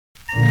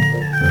The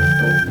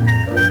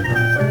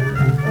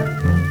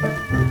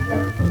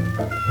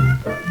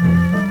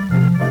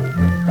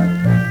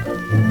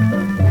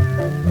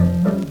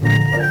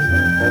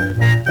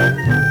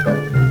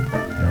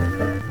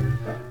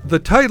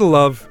title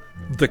of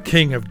the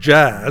King of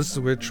Jazz,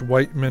 which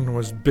Whiteman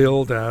was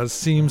billed as,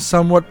 seems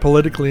somewhat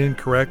politically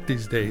incorrect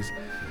these days.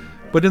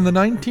 But in the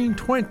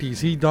 1920s,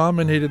 he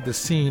dominated the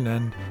scene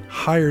and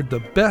hired the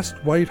best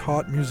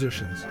white-hot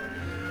musicians.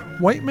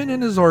 Whiteman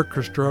and his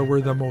orchestra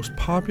were the most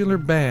popular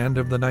band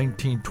of the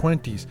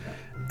 1920s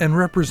and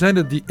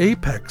represented the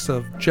apex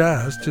of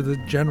jazz to the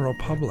general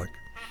public.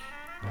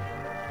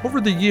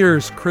 Over the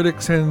years,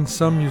 critics and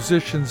some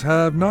musicians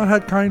have not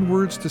had kind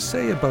words to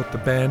say about the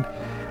band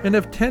and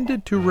have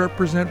tended to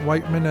represent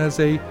Whiteman as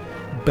a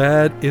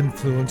bad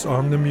influence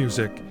on the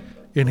music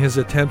in his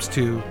attempts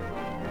to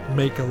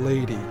make a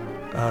lady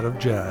out of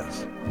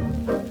jazz.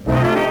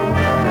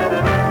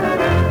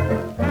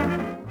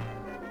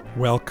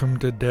 Welcome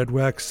to Dead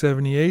Wax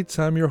 78.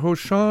 I'm your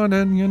host Sean,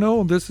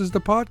 and this is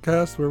the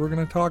podcast where we're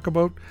going to talk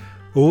about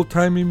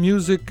old-timey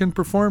music and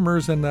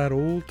performers and that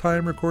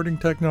old-time recording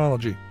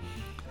technology.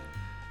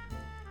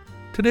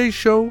 Today's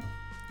show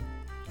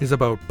is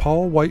about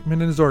Paul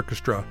Whiteman and his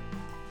orchestra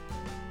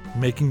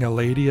making a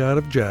lady out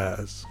of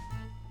jazz.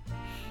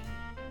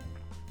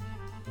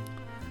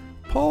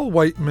 Paul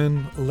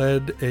Whiteman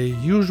led a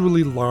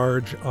usually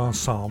large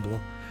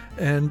ensemble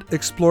and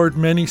explored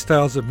many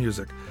styles of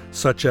music,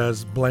 such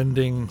as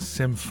blending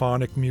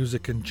symphonic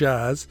music and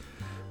jazz,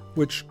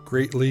 which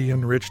greatly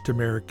enriched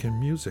American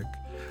music,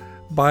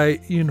 by,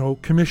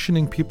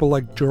 commissioning people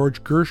like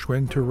George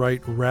Gershwin to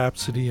write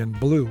Rhapsody in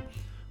Blue,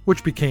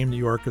 which became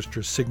the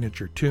orchestra's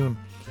signature tune.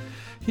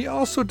 He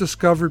also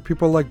discovered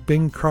people like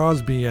Bing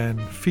Crosby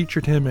and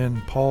featured him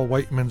in Paul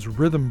Whiteman's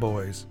Rhythm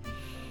Boys.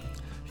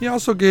 He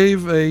also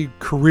gave a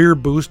career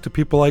boost to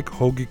people like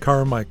Hoagy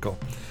Carmichael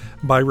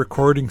by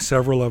recording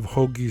several of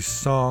Hoagy's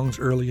songs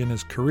early in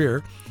his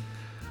career.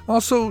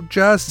 Also,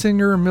 jazz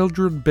singer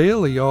Mildred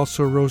Bailey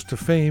also rose to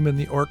fame in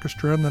the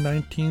orchestra in the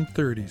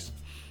 1930s.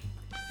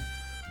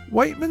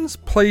 Whiteman's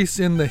place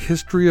in the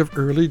history of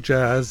early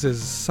jazz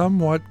is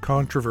somewhat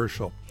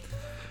controversial.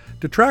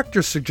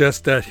 Detractors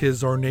suggest that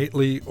his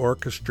ornately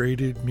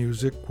orchestrated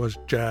music was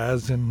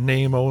jazz in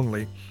name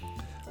only,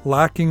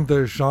 lacking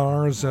the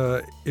genre's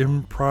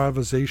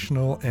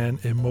improvisational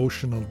and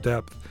emotional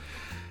depth,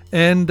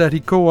 and that he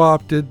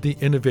co-opted the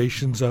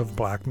innovations of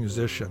black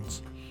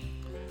musicians.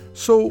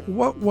 So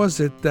what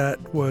was it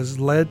that was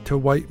led to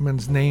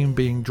Whiteman's name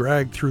being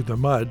dragged through the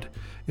mud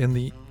in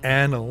the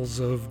annals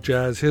of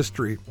jazz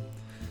history?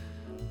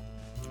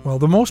 Well,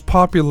 the most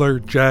popular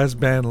jazz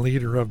band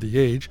leader of the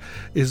age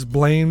is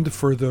blamed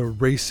for the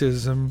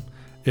racism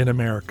in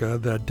America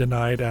that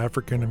denied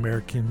African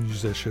American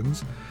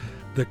musicians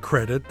the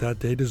credit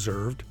that they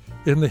deserved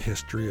in the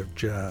history of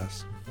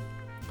jazz.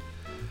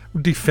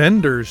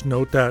 Defenders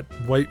note that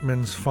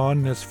Whiteman's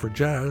fondness for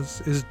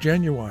jazz is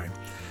genuine.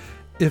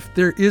 If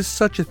there is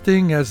such a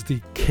thing as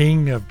the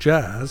King of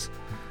Jazz,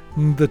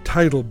 the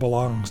title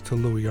belongs to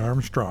Louis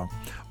Armstrong,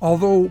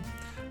 although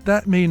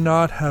that may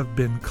not have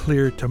been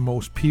clear to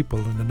most people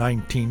in the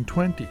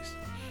 1920s.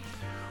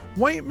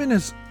 Whiteman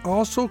is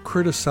also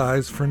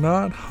criticized for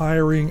not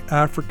hiring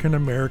African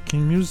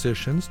American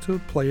musicians to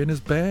play in his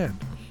band.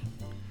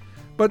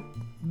 But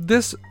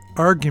this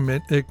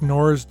argument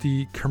ignores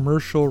the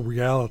commercial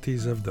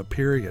realities of the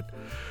period.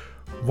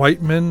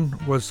 Whiteman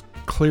was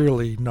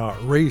clearly not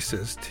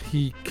racist.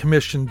 He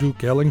commissioned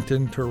Duke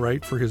Ellington to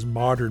write for his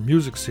Modern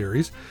Music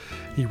series.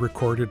 He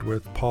recorded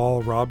with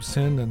Paul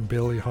Robeson and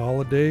Billie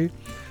Holiday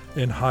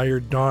and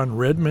hired Don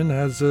Redman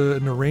as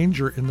an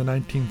arranger in the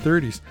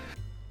 1930s,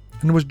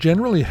 and was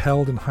generally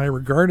held in high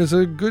regard as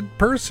a good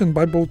person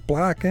by both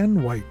black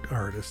and white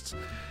artists.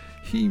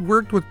 He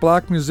worked with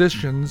black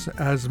musicians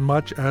as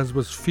much as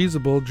was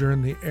feasible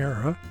during the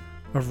era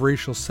of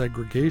racial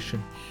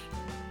segregation.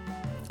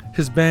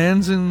 His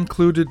bands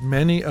included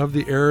many of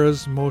the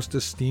era's most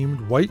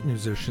esteemed white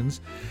musicians,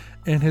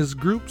 and his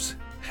groups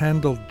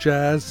handled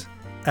jazz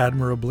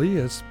admirably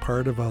as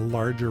part of a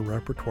larger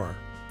repertoire.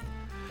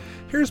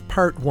 Here's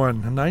part 1,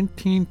 a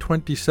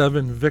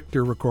 1927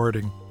 Victor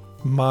recording,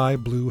 My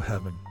Blue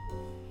Heaven.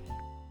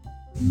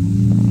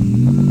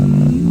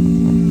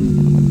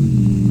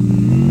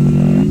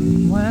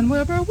 When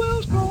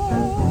whippoorwills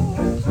blow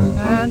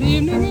and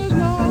evening is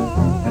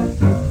nigh,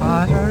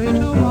 I hurry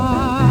to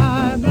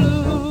my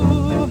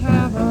blue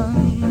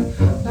heaven.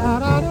 Da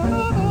da da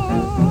da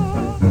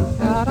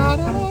da da da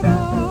da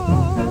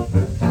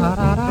da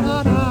da da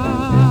da da.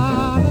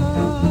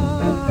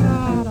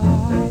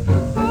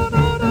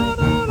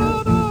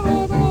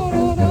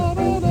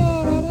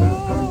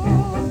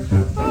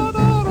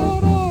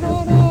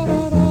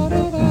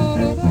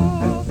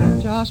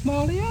 Just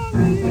Molly and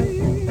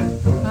me,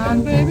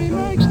 and baby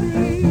makes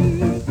three.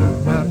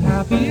 We're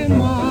happy in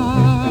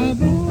my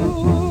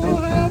blue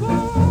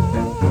heaven.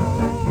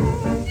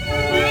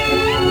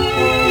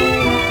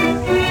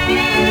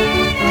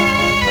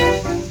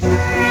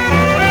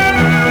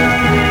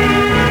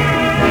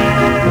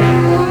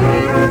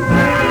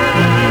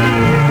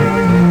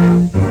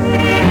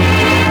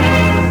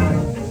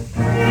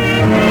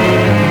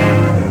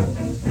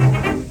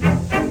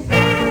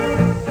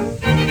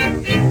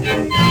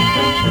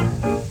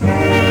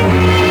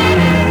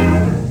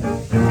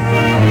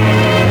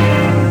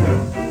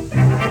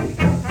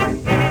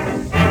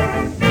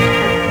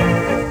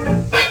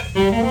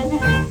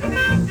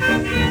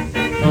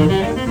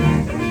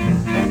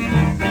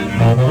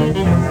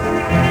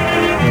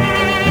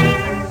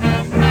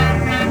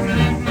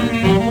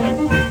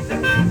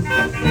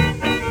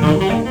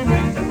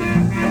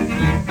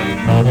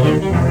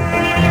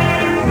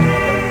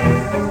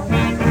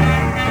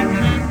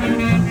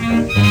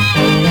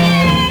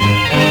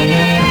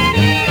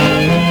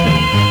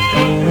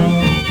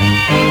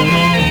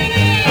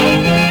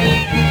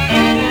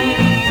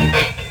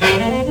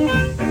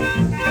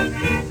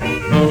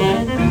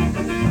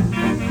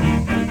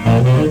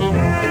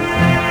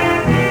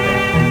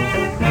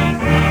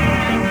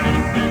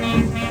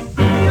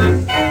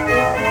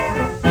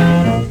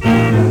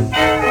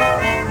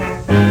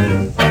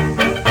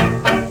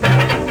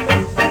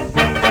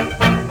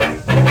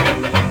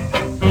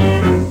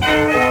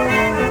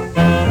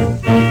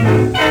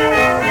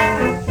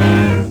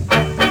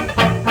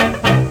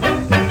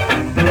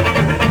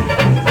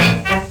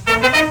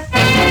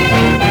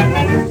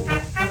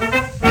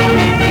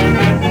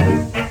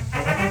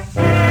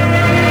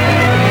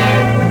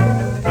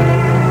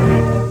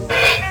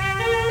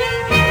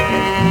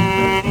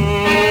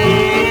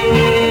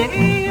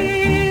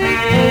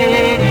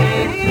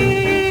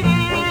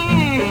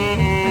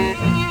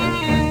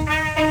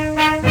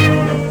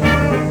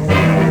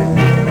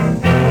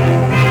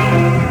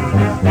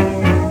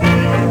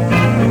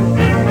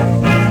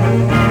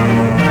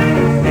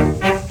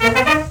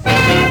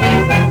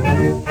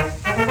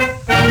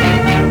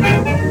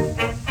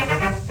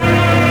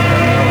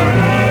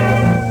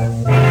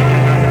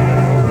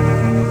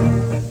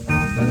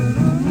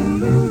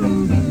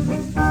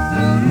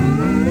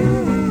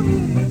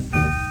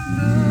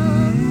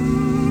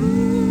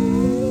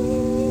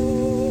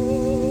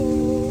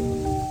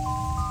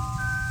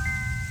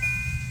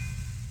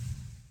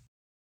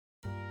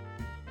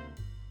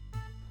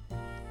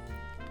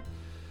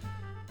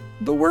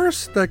 The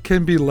worst that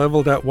can be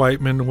leveled at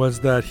Whiteman was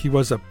that he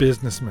was a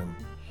businessman.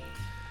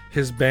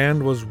 His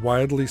band was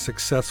widely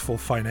successful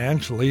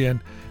financially,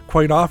 and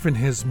quite often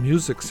his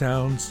music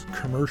sounds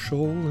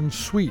commercial and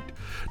sweet.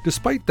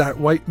 Despite that,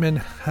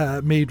 Whiteman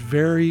made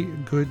very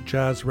good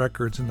jazz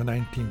records in the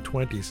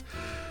 1920s,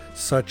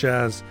 such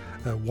as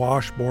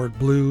Washboard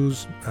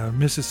Blues,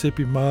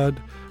 Mississippi Mud,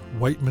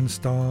 Whiteman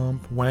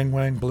Stomp, Wang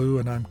Wang Blue,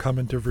 and I'm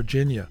Coming to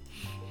Virginia.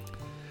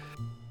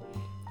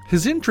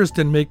 His interest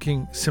in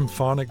making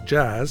symphonic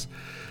jazz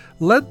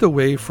led the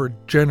way for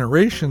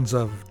generations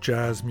of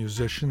jazz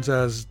musicians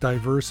as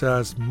diverse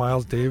as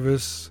Miles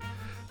Davis,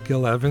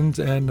 Gil Evans,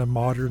 and a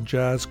modern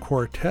jazz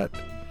quartet,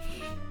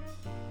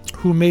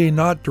 who may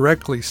not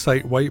directly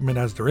cite Whiteman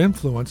as their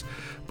influence,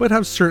 but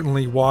have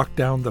certainly walked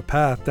down the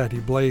path that he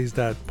blazed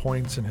at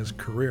points in his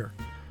career.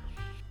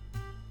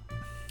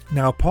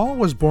 Now, Paul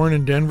was born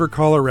in Denver,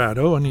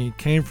 Colorado, and he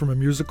came from a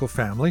musical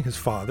family. His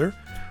father,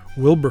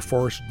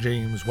 Wilberforce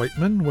James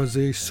Whiteman, was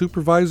a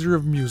supervisor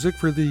of music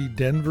for the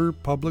Denver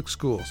Public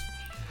Schools,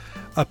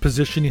 a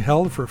position he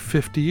held for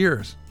 50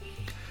 years.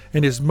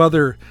 And his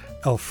mother,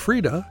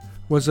 Elfrida,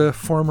 was a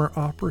former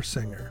opera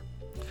singer.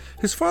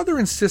 His father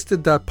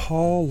insisted that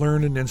Paul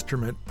learn an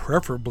instrument,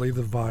 preferably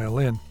the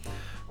violin,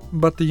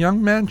 but the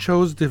young man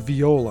chose the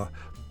viola.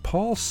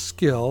 Paul's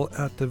skill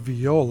at the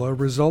viola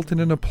resulted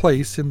in a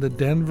place in the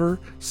Denver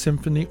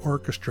Symphony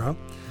Orchestra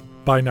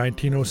by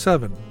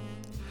 1907.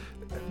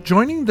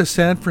 Joining the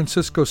San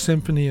Francisco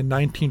Symphony in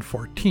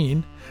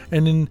 1914,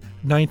 and in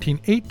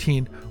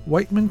 1918,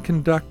 Whiteman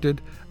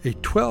conducted a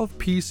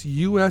 12-piece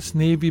U.S.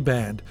 Navy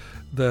band,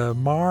 the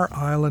Mare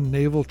Island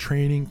Naval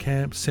Training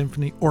Camp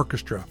Symphony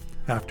Orchestra,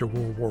 after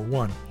World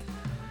War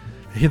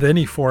I. Then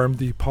he formed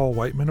the Paul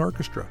Whiteman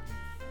Orchestra.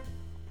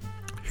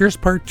 Here's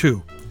part 2,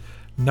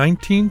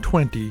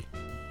 1920,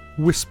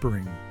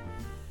 Whispering.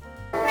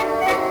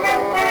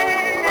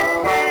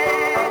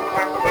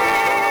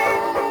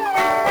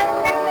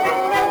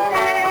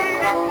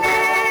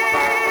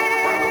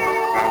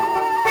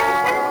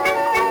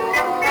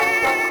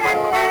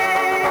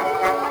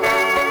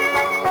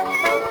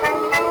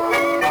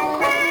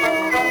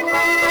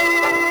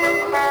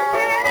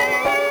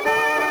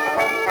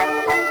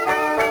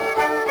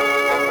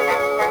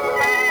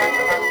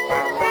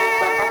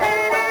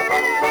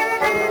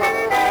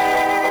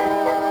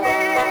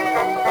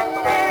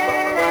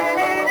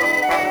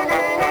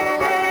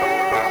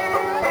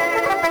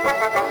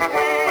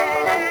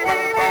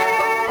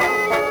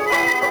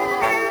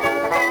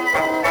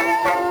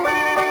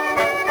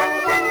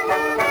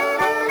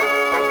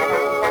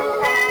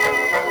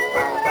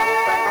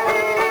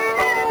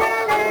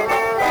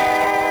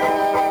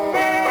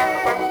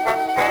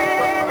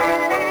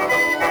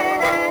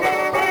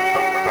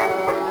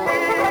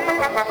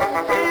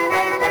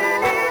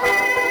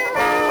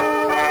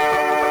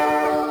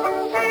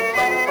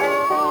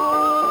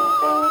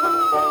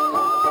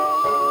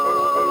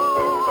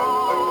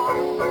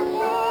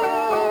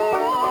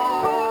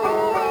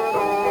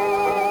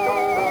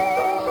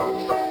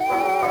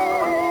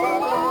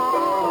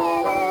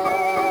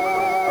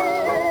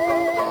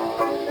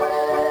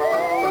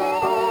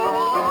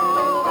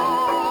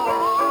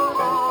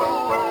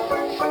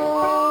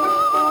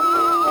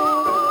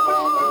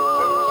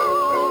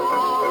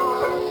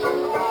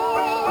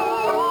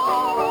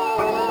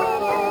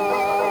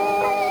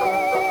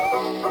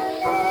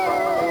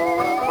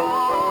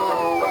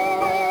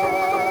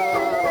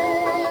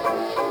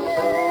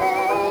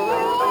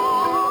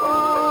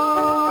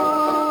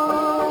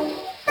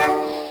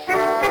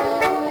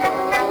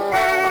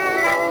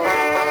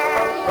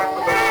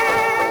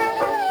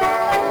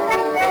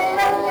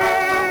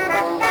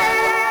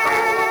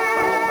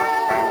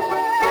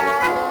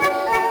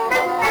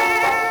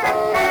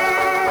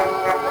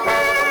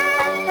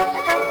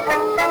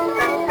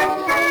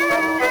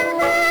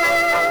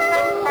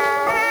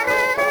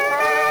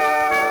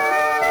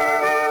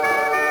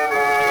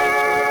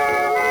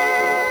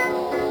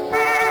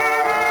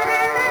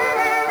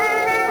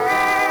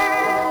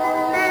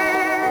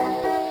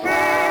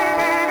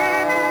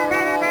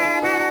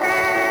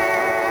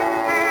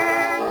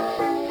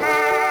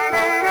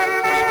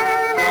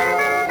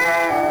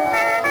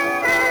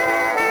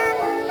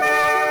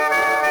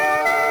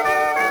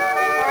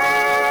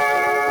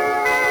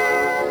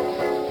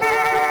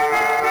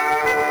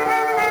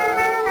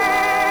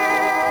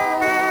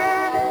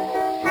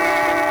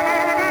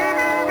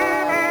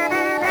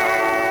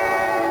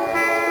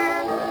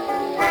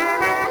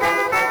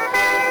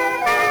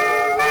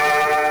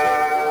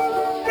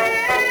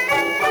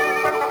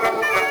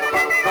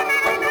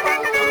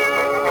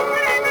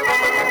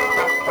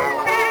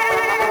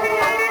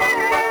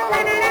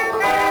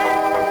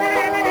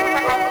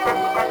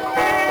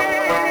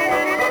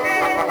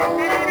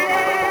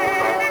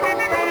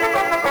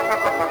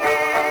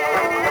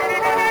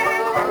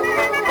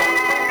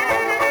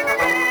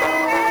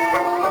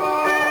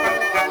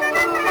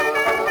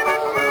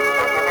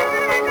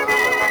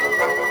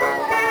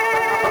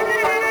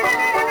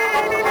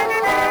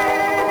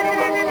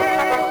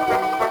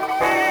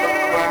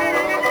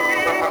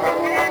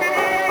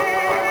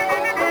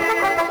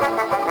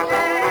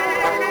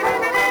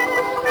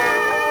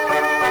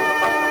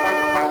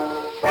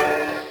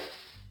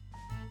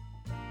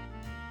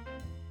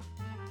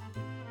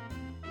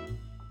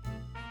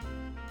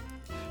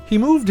 He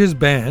moved his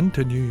band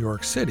to New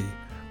York City,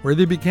 where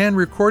they began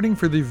recording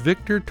for the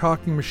Victor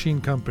Talking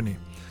Machine Company.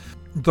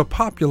 The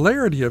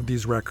popularity of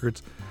these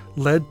records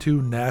led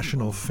to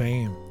national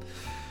fame.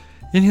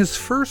 In his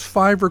first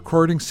 5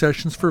 recording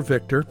sessions for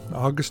Victor,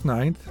 August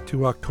 9th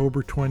to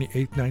October 28,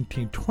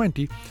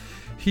 1920,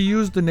 he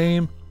used the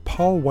name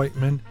Paul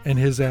Whiteman and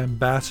his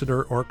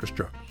Ambassador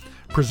Orchestra,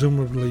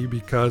 presumably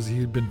because he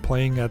had been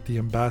playing at the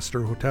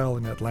Ambassador Hotel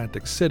in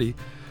Atlantic City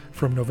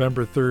from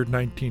November 3rd,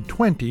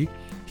 1920.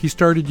 He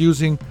started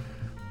using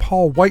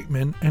Paul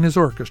Whiteman and his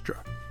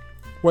orchestra.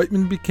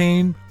 Whiteman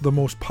became the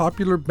most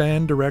popular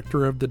band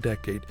director of the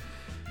decade.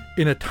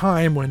 In a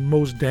time when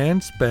most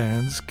dance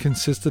bands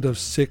consisted of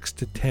 6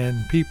 to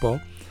 10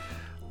 people,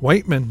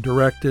 Whiteman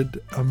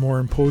directed a more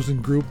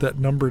imposing group that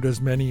numbered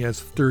as many as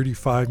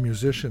 35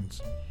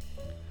 musicians.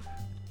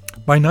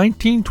 By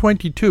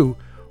 1922,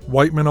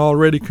 Whiteman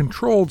already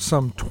controlled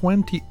some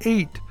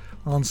 28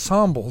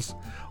 ensembles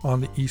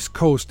on the East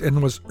Coast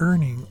and was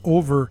earning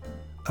over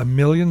 $1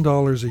 million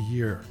a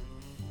year.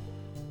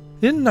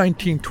 In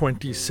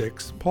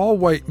 1926, Paul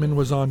Whiteman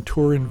was on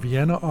tour in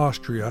Vienna,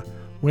 Austria,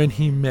 when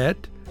he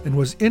met and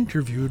was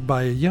interviewed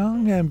by a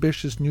young,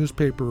 ambitious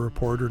newspaper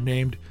reporter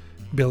named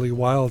Billy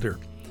Wilder,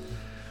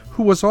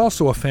 who was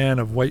also a fan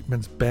of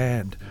Whiteman's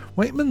band.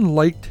 Whiteman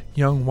liked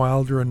young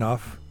Wilder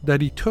enough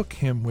that he took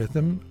him with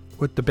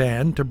the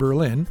band to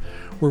Berlin,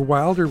 where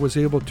Wilder was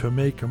able to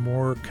make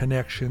more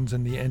connections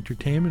in the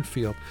entertainment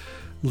field,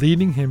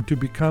 leading him to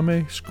become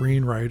a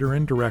screenwriter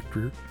and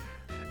director,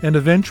 and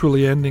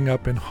eventually ending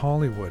up in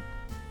Hollywood.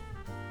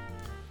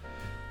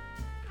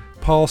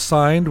 Paul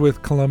signed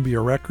with Columbia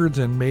Records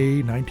in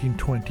May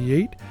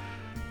 1928,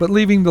 but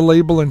leaving the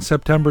label in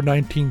September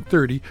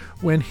 1930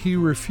 when he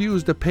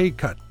refused a pay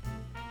cut.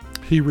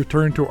 He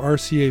returned to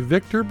RCA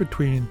Victor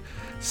between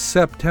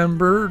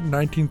September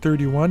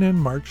 1931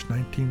 and March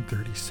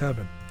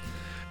 1937.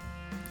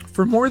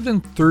 For more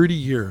than 30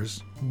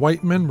 years,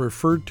 Whiteman,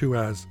 referred to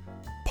as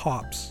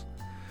Pops,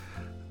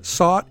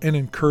 sought and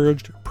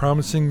encouraged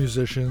promising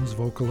musicians,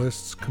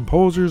 vocalists,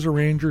 composers,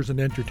 arrangers, and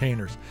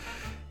entertainers.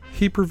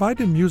 He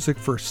provided music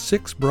for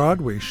 6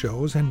 Broadway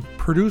shows and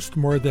produced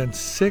more than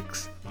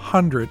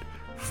 600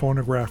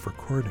 phonograph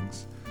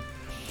recordings.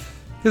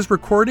 His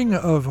recording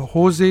of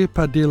José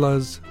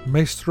Padilla's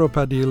Maestro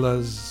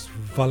Padilla's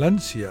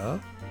Valencia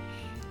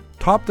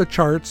topped the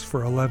charts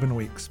for 11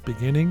 weeks,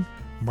 beginning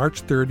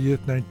March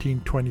 30th,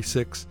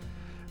 1926,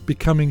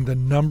 becoming the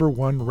number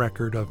 1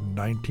 record of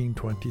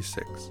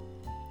 1926.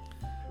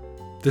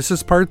 This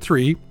is part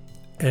 3,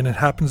 and it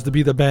happens to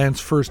be the band's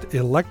first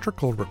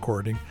electrical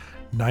recording,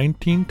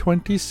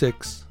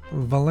 1926,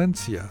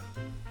 Valencia.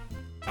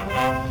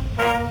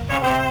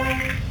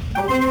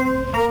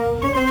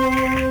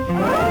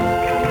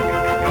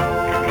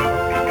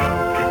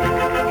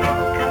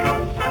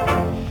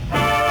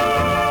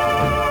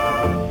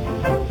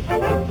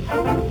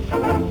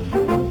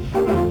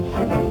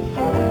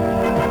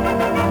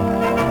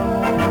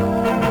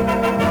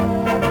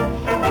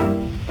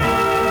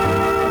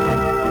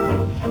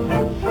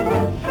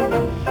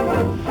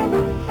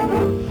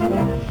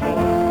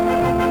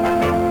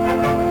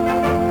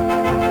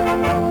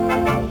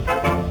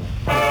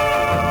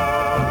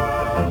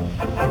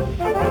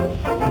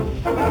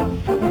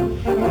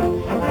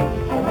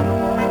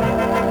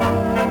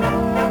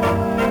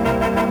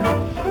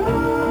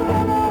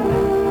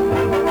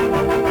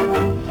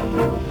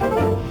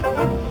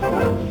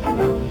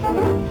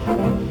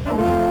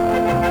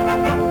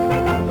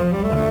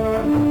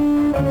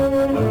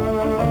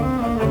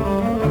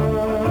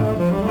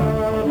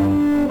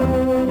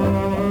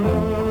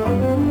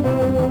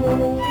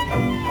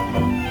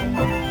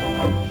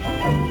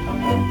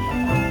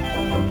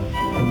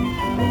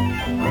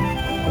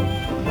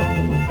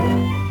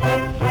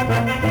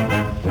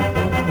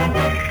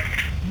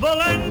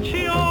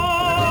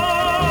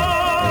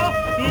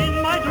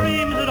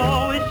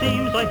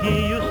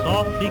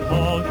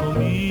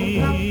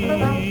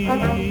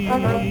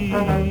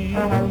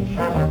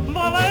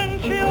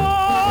 Valencia,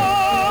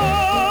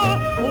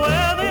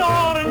 where the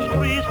orange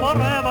trees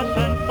forever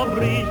scent the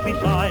breeze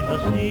beside the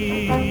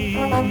sea.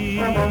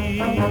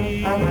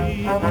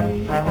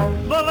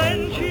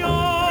 Valencia,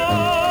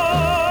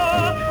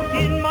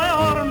 in my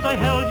arms I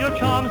held your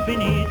charms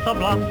beneath the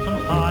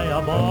blossoms high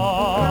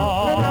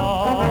above.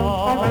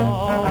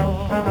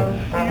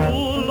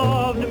 You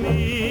loved me.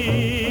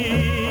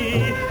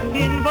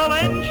 In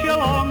Valencia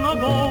long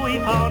ago we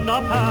found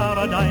a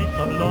paradise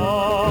of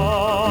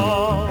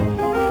love.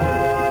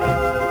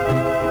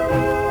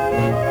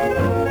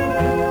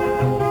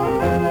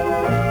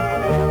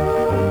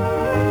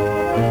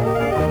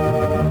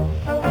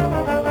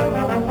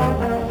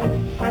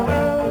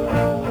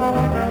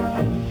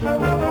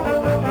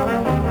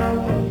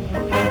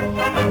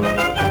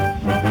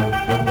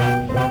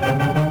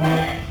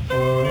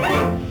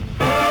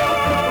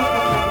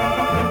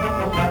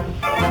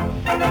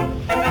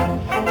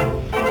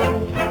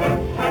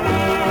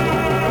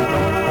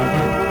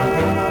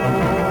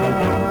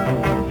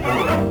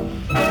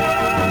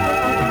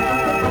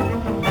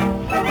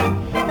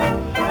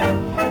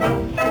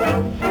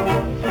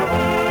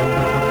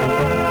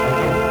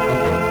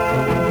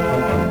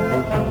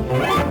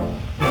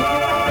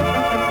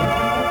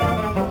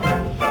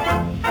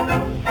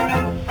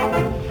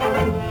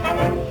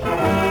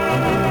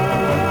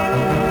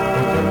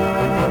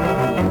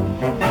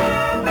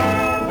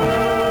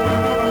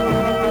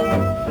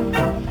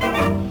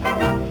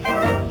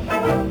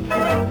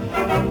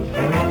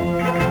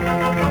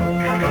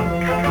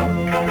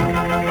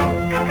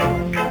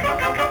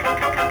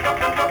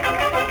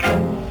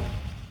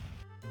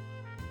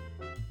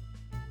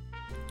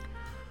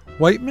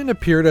 Whiteman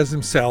appeared as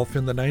himself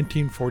in the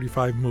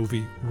 1945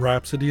 movie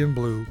Rhapsody in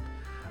Blue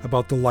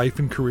about the life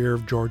and career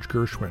of George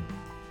Gershwin.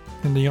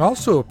 And he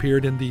also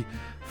appeared in the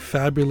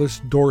Fabulous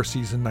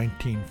Dorseys in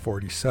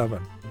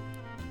 1947.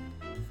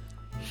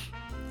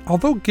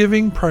 Although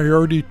giving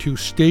priority to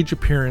stage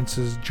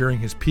appearances during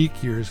his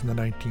peak years in the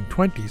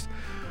 1920s,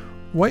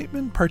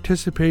 Whiteman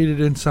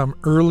participated in some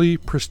early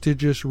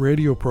prestigious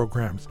radio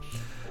programs.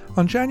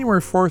 On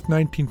January 4,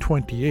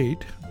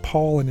 1928,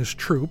 Paul and his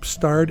troupe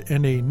starred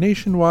in a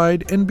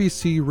nationwide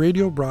NBC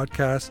radio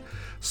broadcast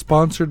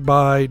sponsored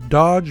by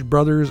Dodge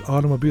Brothers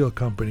Automobile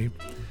Company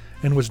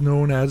and was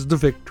known as the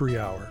Victory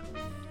Hour.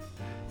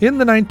 In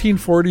the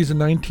 1940s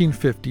and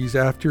 1950s,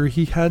 after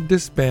he had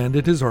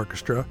disbanded his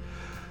orchestra,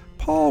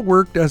 Paul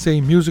worked as a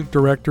music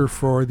director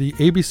for the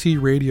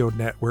ABC radio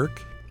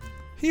network.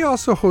 He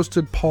also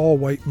hosted Paul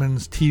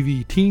Whiteman's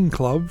TV Teen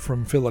Club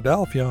from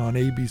Philadelphia on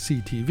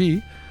ABC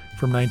TV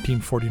from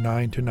 1949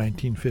 to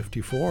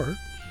 1954.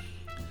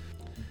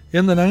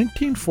 In the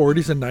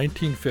 1940s and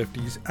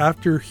 1950s,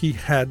 after he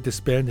had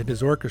disbanded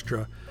his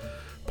orchestra,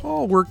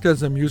 Paul worked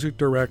as a music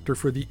director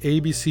for the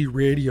ABC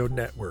radio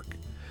network.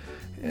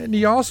 And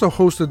he also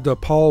hosted the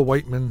Paul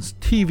Whiteman's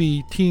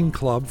TV Teen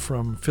Club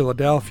from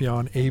Philadelphia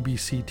on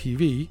ABC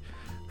TV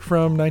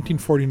from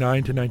 1949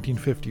 to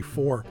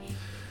 1954.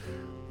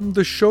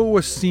 The show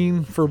was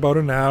seen for about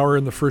an hour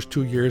in the first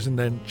 2 years and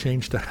then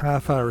changed to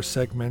half-hour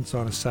segments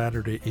on a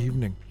Saturday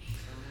evening.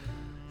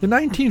 In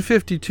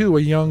 1952,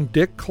 a young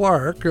Dick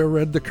Clark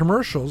read the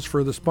commercials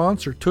for the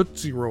sponsor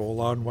Tootsie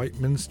Roll on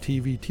Whiteman's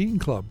TV Teen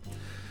Club.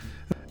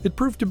 It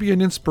proved to be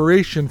an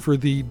inspiration for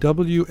the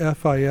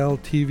WFIL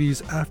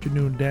TV's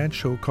afternoon dance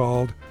show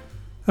called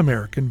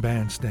American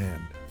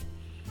Bandstand.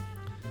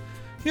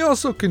 He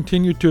also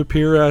continued to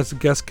appear as a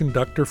guest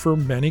conductor for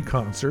many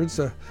concerts.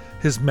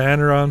 His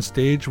manner on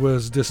stage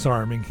was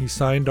disarming. He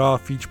signed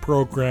off each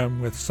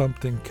program with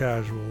something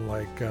casual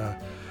like,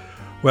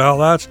 well,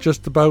 that's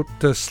just about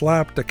to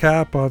slap the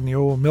cap on the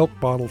old milk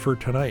bottle for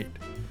tonight.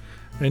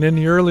 And in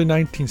the early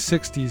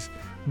 1960s,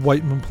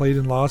 Whiteman played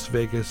in Las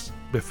Vegas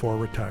before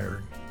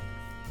retiring.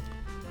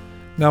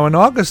 Now, on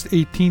August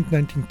 18,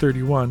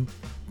 1931,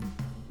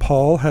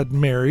 Paul had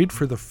married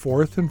for the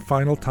fourth and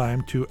final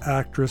time to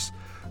actress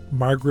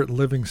Margaret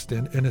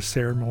Livingston in a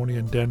ceremony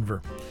in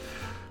Denver.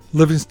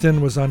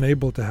 Livingston was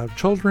unable to have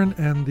children,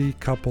 and the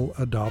couple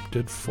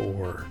adopted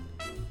 4.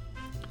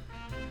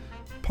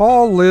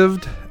 Paul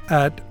lived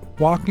at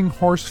Walking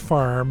Horse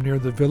Farm near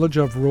the village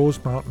of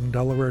Rose Mountain,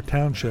 Delaware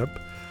Township,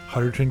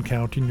 Hunterdon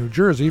County, New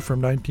Jersey, from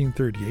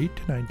 1938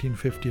 to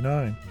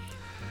 1959.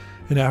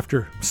 And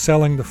after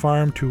selling the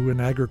farm to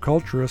an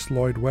agriculturist,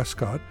 Lloyd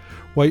Westcott,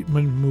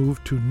 Whiteman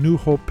moved to New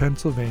Hope,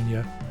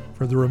 Pennsylvania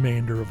for the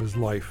remainder of his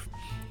life.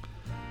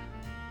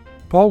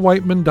 Paul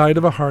Whiteman died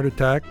of a heart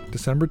attack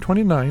December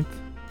 29,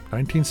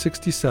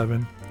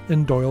 1967,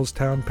 in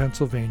Doylestown,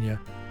 Pennsylvania,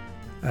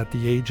 at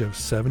the age of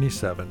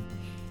 77.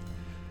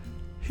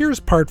 Here's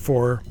part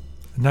 4,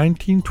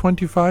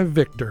 1925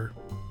 Victor,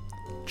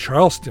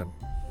 Charleston.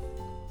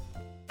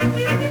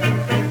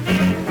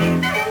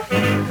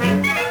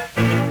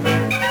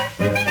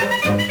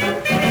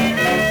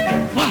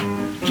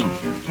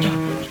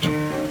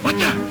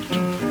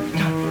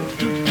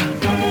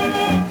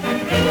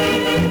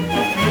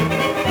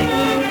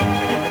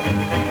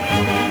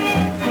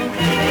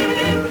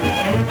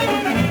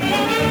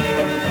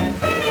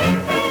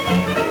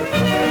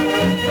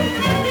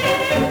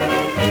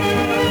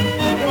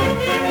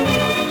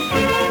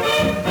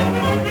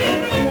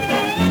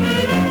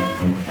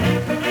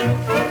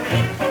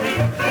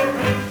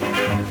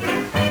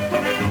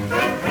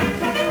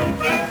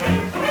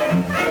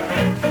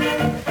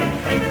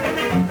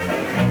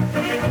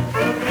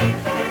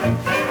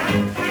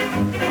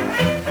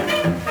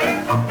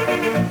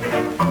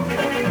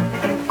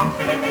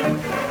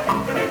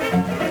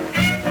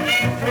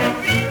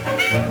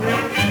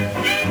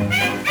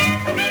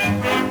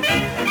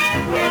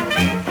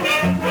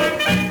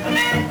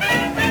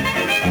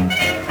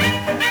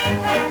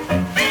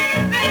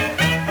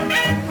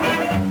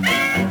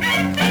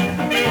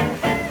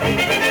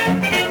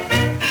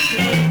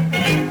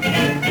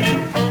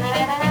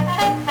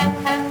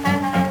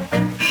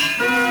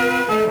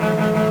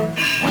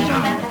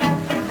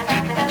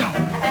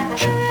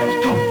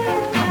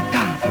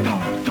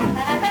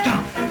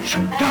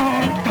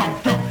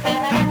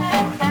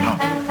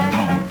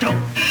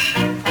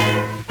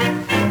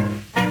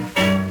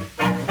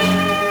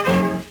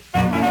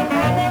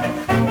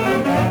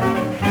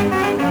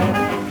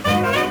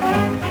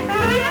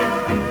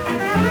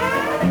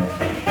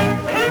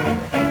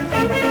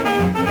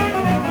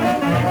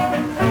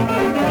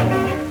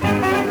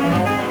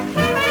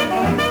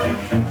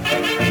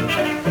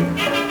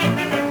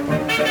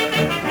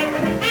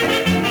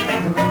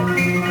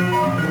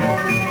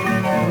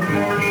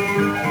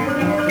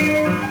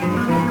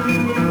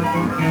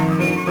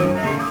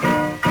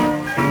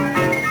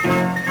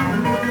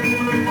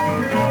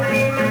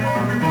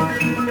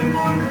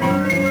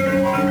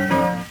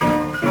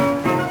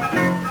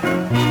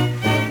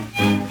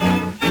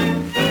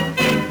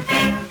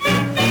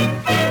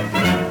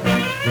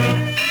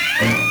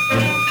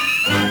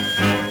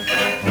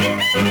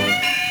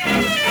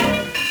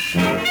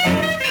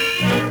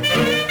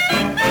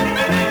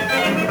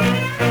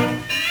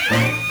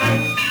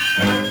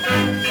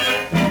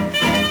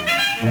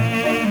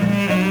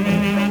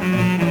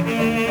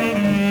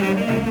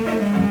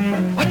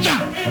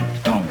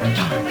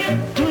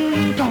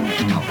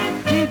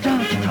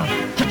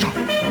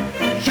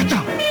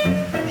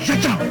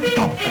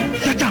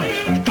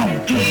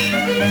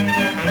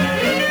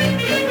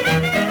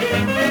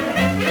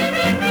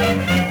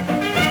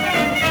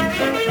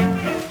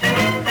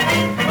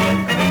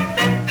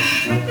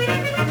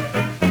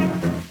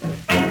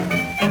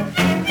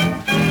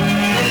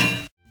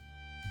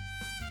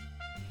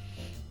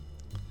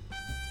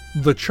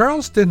 The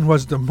Charleston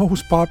was the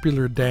most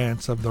popular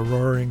dance of the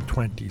Roaring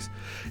Twenties.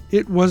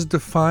 It was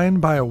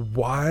defined by a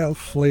wild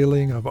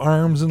flailing of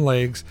arms and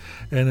legs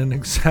and an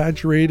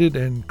exaggerated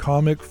and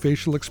comic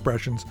facial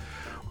expressions.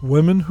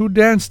 Women who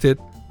danced it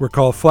were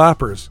called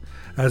flappers,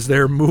 as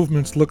their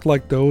movements looked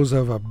like those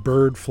of a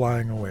bird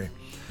flying away.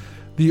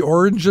 The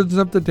origins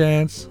of the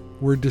dance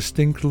were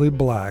distinctly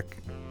black,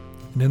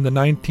 and in the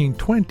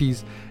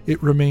 1920s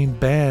it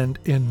remained banned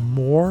in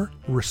more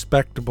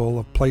respectable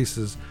of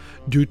places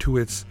due to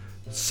its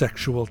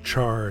sexual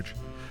charge.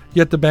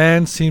 Yet the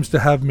band seems to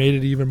have made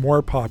it even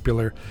more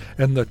popular,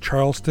 and the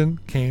Charleston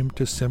came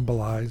to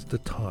symbolize the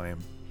time.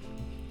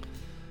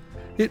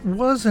 It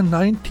was a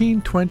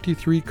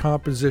 1923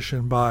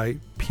 composition by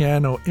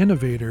piano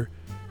innovator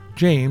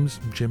James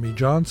Jimmy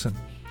Johnson.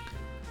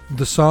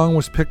 The song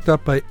was picked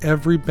up by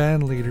every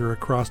band leader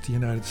across the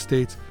United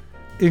States,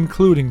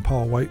 including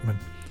Paul Whiteman,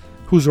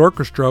 whose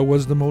orchestra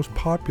was the most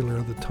popular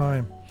at the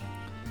time.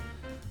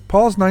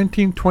 Paul's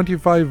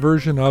 1925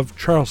 version of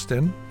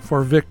Charleston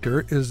for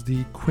Victor is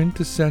the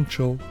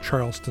quintessential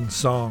Charleston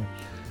song.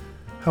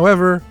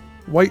 However,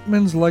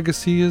 Whiteman's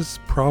legacy is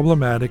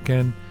problematic,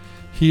 and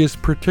he is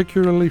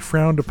particularly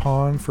frowned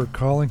upon for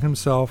calling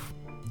himself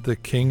the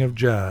King of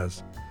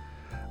Jazz,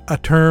 a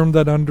term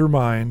that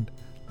undermined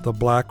the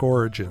black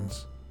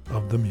origins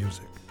of the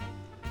music.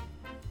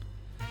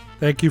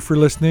 Thank you for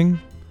listening.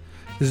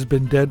 This has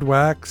been Dead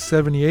Wax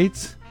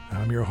 78.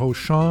 I'm your host,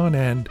 Sean,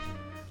 and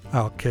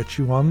I'll catch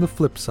you on the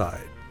flip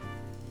side.